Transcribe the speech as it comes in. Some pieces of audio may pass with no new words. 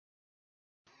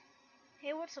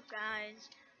Hey, what's up guys?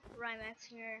 Rymax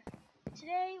here.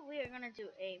 Today we are gonna do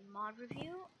a mod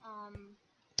review.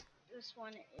 This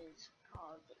one is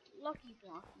called the Lucky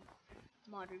Block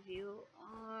mod review.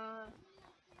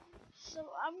 So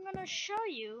I'm gonna show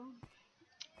you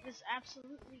this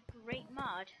absolutely great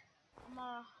mod. I'm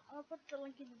gonna put the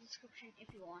link in the description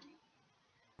if you want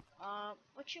it.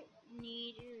 What you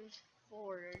need is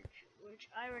Forge, which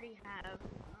I already have.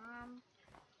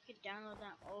 You can download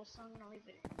that also. I'm gonna leave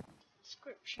it in the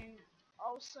description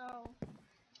also.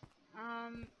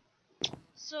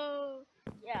 So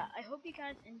yeah, I hope you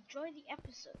guys enjoy the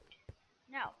episode.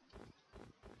 Now,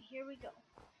 here we go.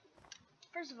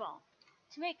 First of all,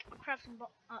 to make a crafting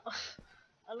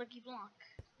a lucky block,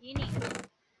 you need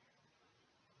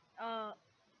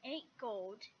 8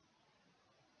 gold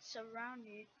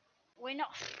surrounded. Wait, no,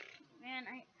 man,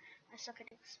 I suck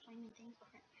at explaining things.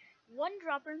 Okay, 1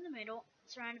 dropper in the middle,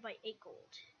 surrounded by 8 gold.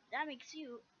 That makes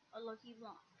you a lucky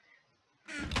block.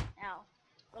 Now,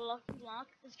 the lucky block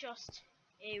is just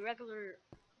a regular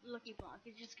lucky block.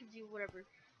 It just gives you whatever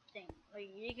thing. Like,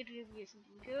 it could give you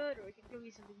something good, or it could give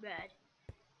you something bad.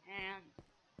 And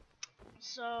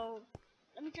so,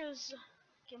 let me just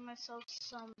give myself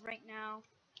some right now.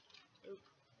 Oop.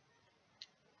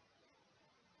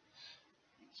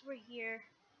 It's right here.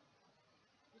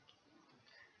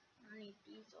 I need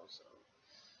these also.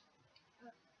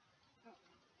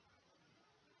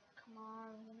 Come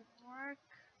on, will it work?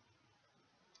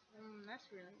 That's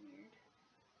really weird.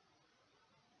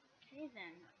 Okay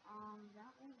then,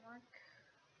 that won't work.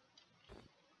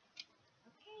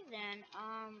 Okay then,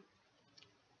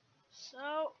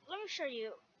 so let me show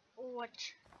you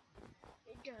what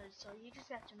it does. So you just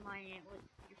have to mine it with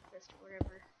your fist or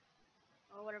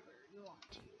whatever you want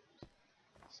to use.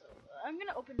 So I'm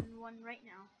gonna open one right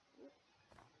now.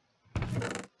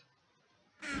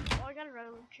 Oh, I got a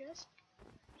regular chest.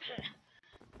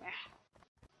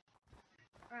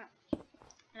 Alright,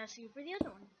 let's see for the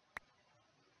other one.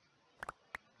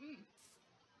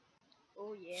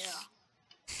 Oh yeah.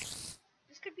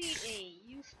 This could be a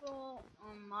useful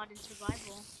mod in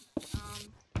survival.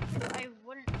 I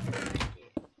wouldn't recommend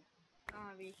it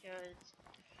because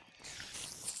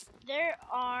there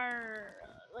are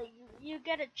like you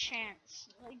get a chance.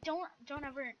 Like don't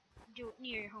ever do it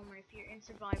near your home or if you're in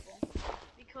survival,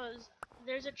 because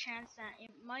there's a chance that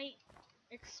it might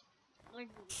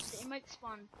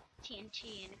spawn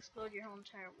TNT and explode your whole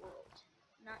entire world.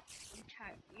 Not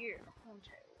your whole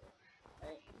entire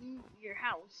world, your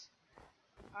house.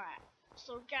 Alright,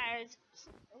 so guys,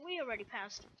 we already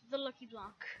passed the lucky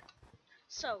block,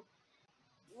 so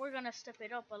we're gonna step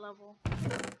it up a level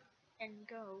and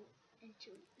go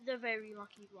into the very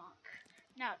lucky block.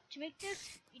 Now, to make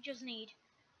this, you just need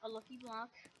a lucky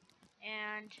block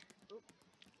and put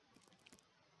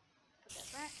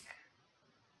that back.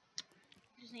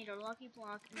 You just need a lucky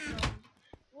block and some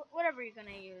whatever you're gonna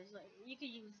use. Like, you could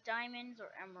use diamonds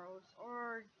or emeralds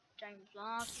or diamond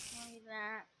blocks or something like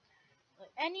that.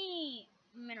 Like any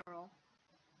mineral.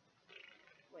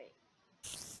 Wait,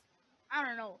 I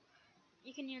don't know.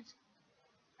 You can use.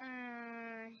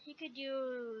 You could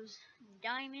use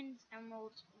diamonds,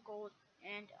 emeralds, gold,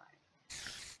 and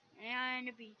iron, and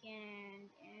a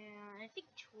beacon, and I think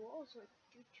tools.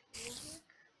 Do tools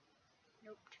work?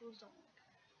 Nope, tools don't work.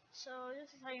 So this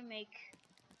is how you make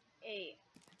a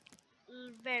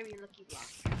very lucky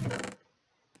block.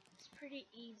 It's pretty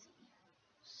easy.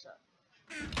 So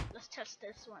let's test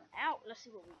this one out. Let's see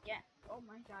what we get. Oh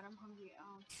my god, I'm hungry.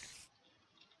 I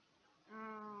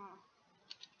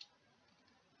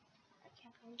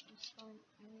can't believe I'm spelling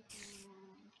anything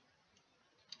wrong.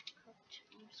 Cooked.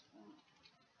 I'm just going to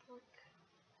click.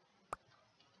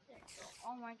 There you go.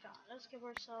 Oh my god. Let's give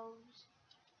ourselves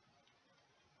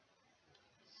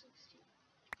 60.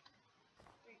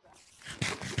 There you go.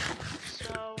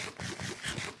 So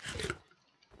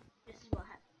this is what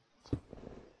happens.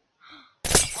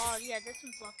 Oh yeah, this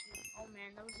one's lucky. Oh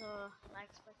man, that was lag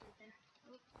spike right there.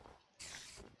 Oops.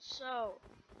 So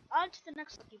on to the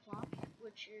next lucky block,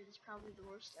 which is probably the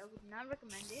worst. I would not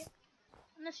recommend it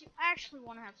unless you actually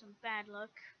want to have some bad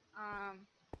luck.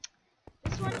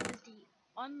 This one is the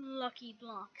unlucky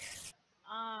block.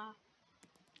 I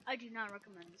do not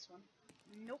recommend this one.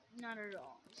 Nope, not at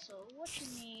all. So what you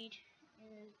need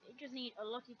is you just need a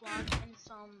lucky block and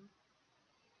some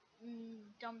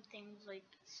dumb things like,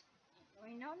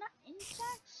 wait, no, not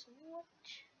insects. What?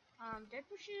 Dead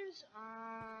bushes.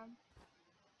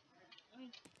 Let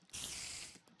me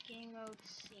game mode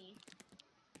C.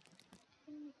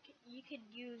 You could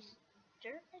use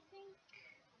dirt, I think.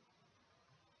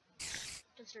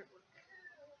 Does dirt work?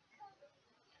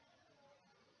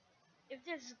 If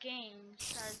this game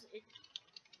says it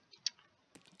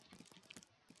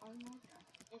Oh my god.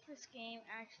 If this game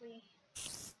actually...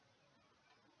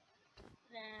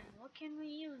 Then what can we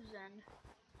use then?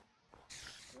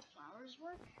 Do flowers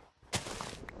work?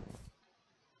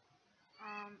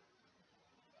 I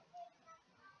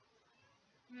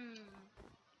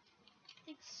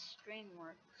think string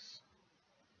works.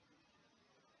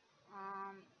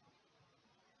 Hmm.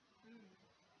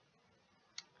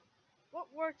 What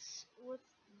works with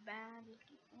bad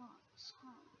blocks?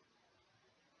 Huh?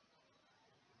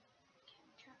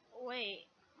 Wait.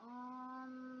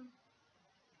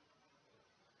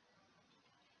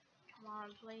 Come on,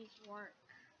 please work.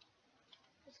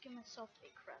 Just give myself a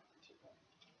crafting table.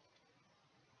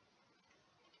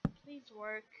 Please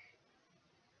work.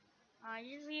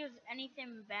 Usually use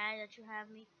anything bad that you have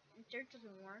me enter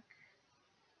doesn't work.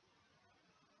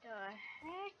 The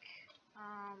heck?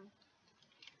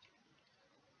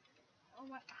 Oh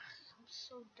my, I'm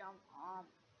so dumb.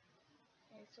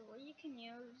 Okay, so what you could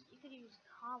use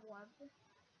cobweb.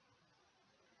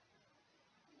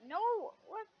 No,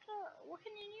 what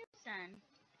can you use then?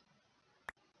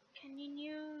 Can you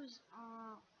use,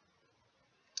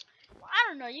 well, I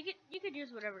don't know, you could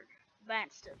use whatever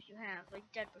bad stuff you have, like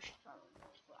dead bushes probably,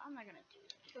 but I'm not gonna do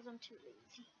it because I'm too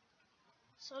lazy.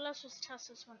 So let's just test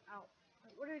this one out.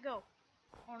 Wait, where did it go?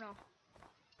 Oh no.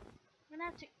 I'm gonna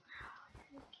have to,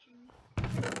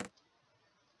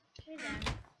 okay then,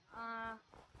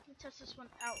 let me test this one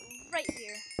out right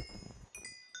here.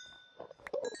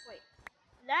 Wait,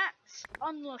 that's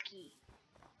unlucky.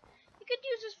 You could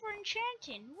use this for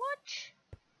enchanting.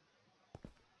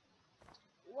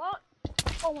 What?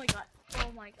 Oh my god.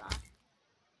 Oh my god.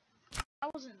 I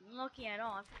wasn't lucky at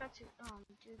all. I forgot to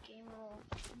do game roll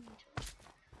inventory.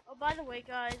 Oh, by the way,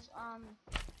 guys,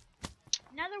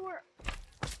 now that we're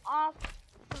off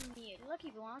from the lucky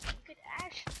blocks, you could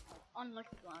actually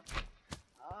unlucky blocks.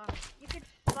 You could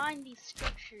find these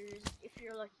structures if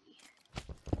you're lucky,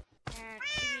 and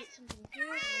maybe it's something good,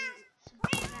 maybe it's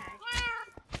something bad.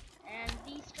 And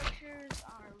these structures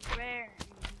are rare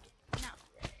and not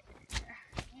rare,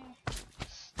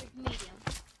 like medium.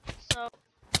 So,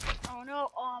 oh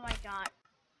no, oh my god.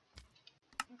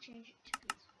 I'll change it to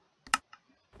these.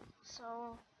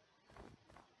 So,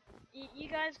 you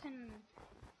guys can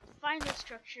find the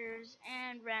structures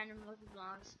and random lucky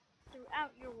blocks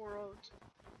throughout your world.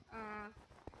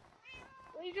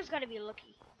 Well, you just gotta be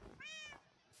lucky.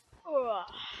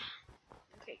 Ugh.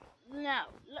 Okay, now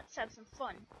let's have some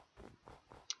fun.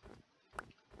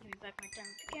 Give me back my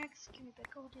diamond pickaxe. Give me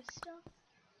back all this stuff.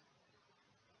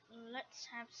 Let's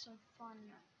have some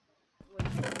fun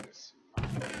with this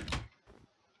mod.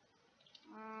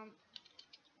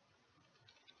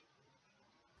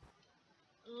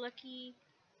 Lucky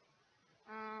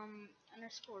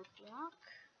underscore block.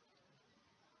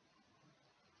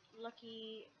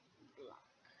 Lucky block.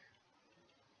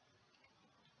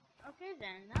 Okay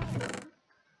then, now we'll work.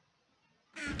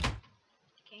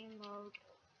 Game mode.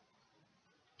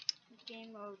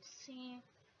 Game mode C.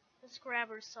 Let's grab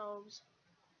ourselves.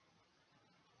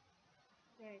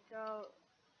 There you go.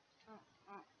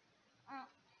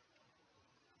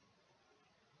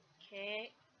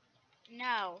 Okay.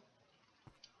 Now,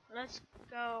 let's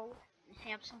go and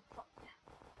have some fun.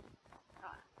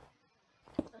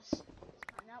 Let's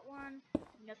find that one.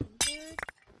 Nothing good.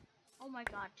 Oh my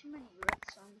god, too many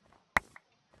redstone.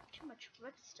 Too much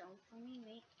redstone for me,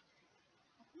 mate.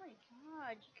 Oh my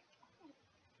god.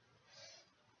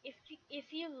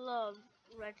 If you love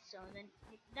redstone, then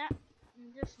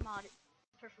this mod is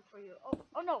perfect for you.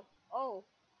 Oh no. Oh.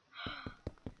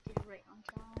 Did it right on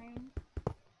time.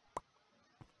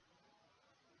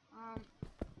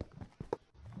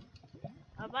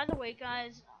 By the way,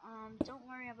 guys, don't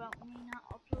worry about me not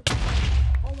uploading.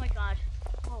 Oh my god.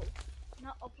 Oh,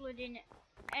 not uploading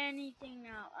anything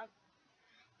now.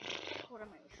 What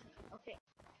am I saying? Okay.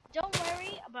 Don't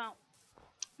worry about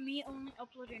me only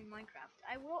uploading Minecraft.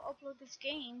 I will upload this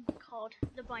game called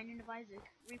The Binding of Isaac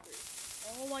Reaper.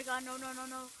 Oh my god, no. By the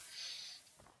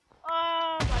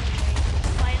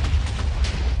way,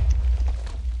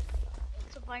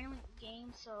 it's a violent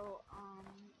game, so,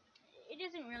 it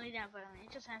isn't really that violent.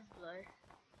 It just has blood.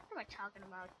 What am I talking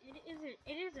about? It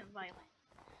isn't violent.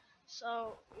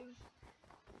 So,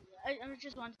 I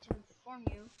just wanted to inform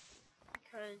you,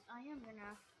 because I am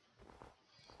gonna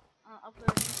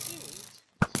upload a new series.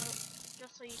 So,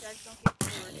 just so you guys don't get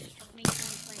bored of me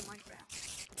only playing Minecraft.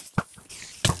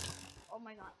 Oh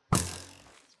my god.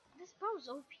 This bow's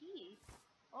OP.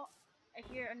 Oh, I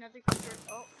hear another creeper.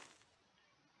 Oh.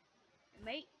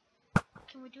 Mate,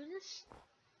 can we do this?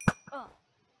 Oh,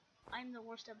 I'm the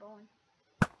worst at bowling.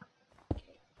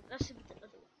 Okay, let's see what the other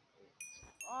one is.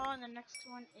 Oh, and the next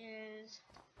one is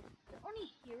the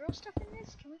only hero stuff in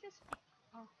this. Can we just?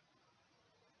 Oh,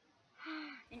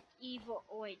 an evil.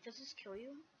 Oh wait, does this kill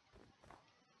you?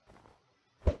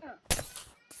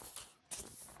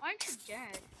 Aren't you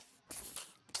dead?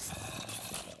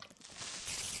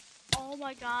 Oh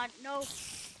my god, no.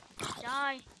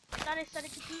 Die. I thought I said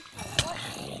it could be for what?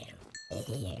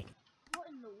 What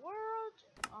in the world?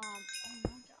 Oh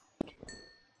my god.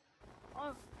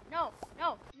 Oh, no,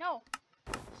 no, no.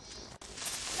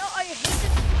 No, I hate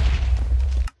this.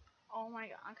 Oh my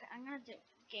god, okay, I'm gonna do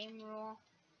game rule.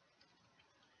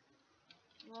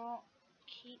 Rule,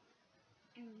 keep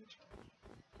inventory.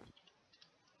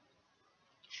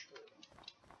 True.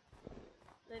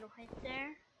 Little hint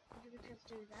there. You could just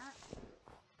do that.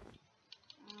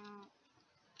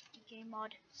 Game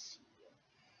mod C.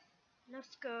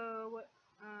 Let's go. We're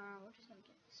just gonna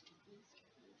get this easy.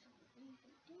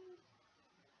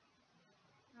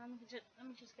 Let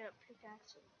me just get a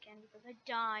pickaxe again because I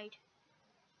died.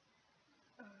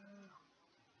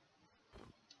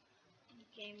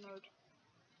 Game mode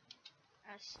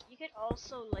S. You could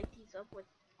also light these up with.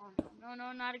 Oh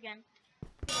no, not again. You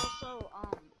could also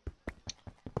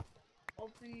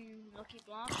open lucky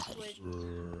blocks with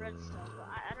redstone, but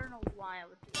I don't know why I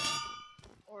would do that.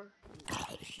 Or you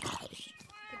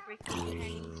could break the pen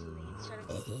easily instead of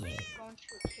going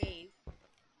to a cave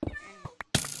and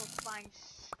go find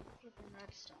flipping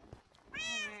redstone.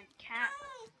 Oh man, cat,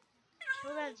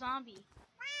 kill that zombie.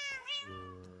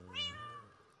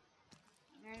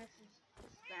 Man, this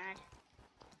is bad.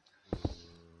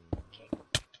 Okay.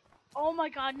 Oh my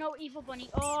god, no evil bunny.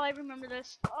 Oh, I remember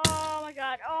this. Oh my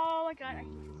god, I hate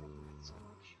this so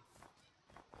much.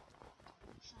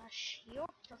 Shield?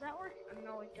 Does that work?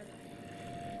 No, it doesn't.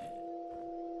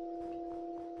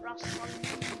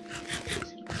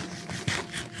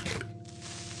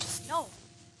 No!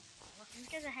 Let's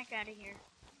get the heck out of here.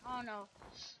 Oh no.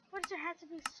 Why does it have to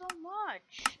be so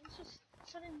much? It's just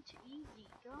sudden to easy.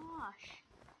 Gosh.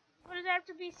 Why does it have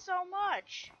to be so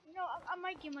much? You know, I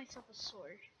might give myself a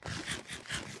sword.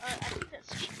 I think that's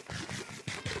cheap.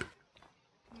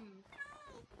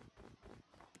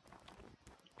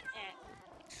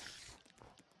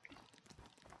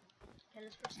 Okay,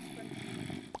 let's press this button.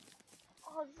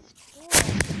 Oh, this is cool.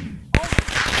 Oh my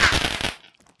god.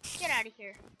 Get out of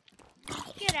here.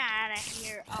 Get out of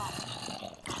here. Oh.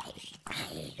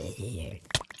 Okay,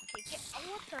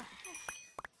 what the heck?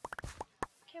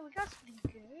 Okay, we got something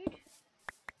good.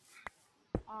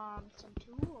 Some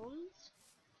tools.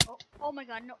 Oh my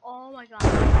god, no, oh my god. Oh,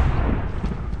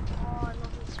 I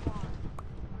love this spawn.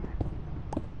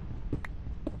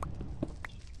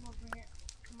 Come over here.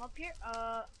 Come up here. I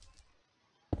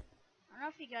don't know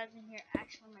if you guys in here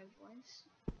actually my voice.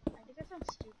 I think I sound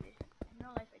stupid. In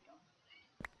real life I don't.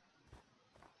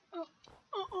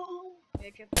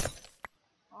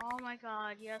 Oh my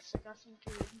god, yes, I got some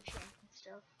good enchantment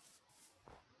stuff.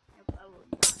 Yep, I will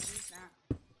not use that.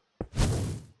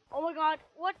 Oh my god,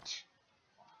 what?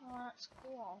 Oh, that's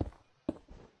cool.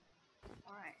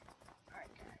 Alright,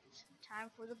 guys. Time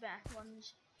for the back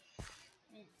ones.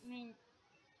 I mean,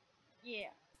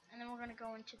 yeah. And then we're gonna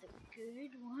go into the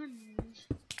good ones.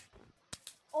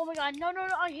 Oh my god, no,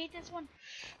 I hate this one.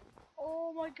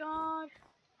 Oh my god.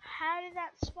 How did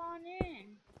that spawn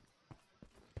in?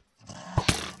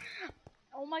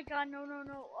 Oh my god, no.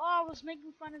 Oh, I was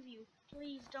making fun of you.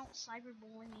 Please don't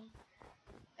cyberbully me.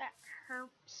 That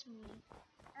hurts me.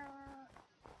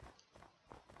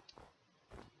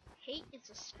 Hate is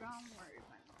a strong word,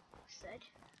 my mom said.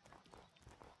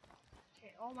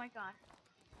 Okay, oh my god.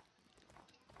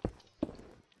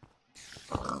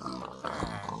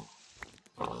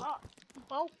 Oh,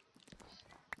 bow.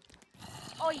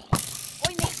 Oi,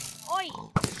 mate. Oi,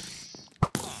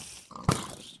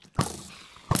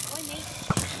 mate.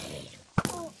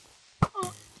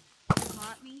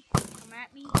 Come at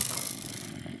me.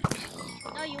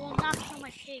 No, you will not kill my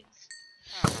pigs.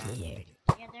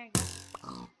 Yeah, there you go.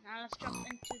 Now let's jump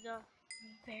into the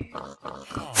bear.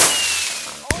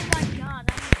 Oh my god,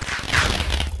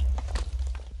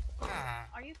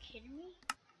 are you kidding me?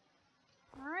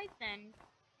 Alright then.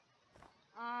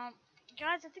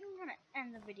 Guys, I think I'm gonna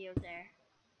end the video there.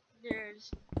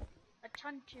 There's a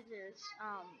ton to this,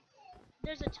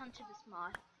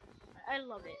 mod. I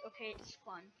love it, okay, it's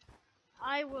fun.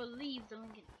 I will leave the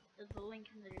link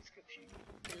in the description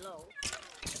below.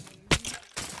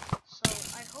 So,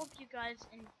 I hope you guys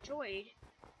enjoyed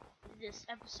this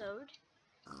episode.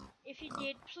 If you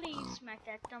did, please smack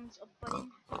that thumbs up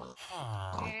button.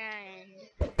 And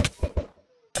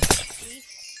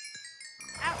peace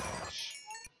out.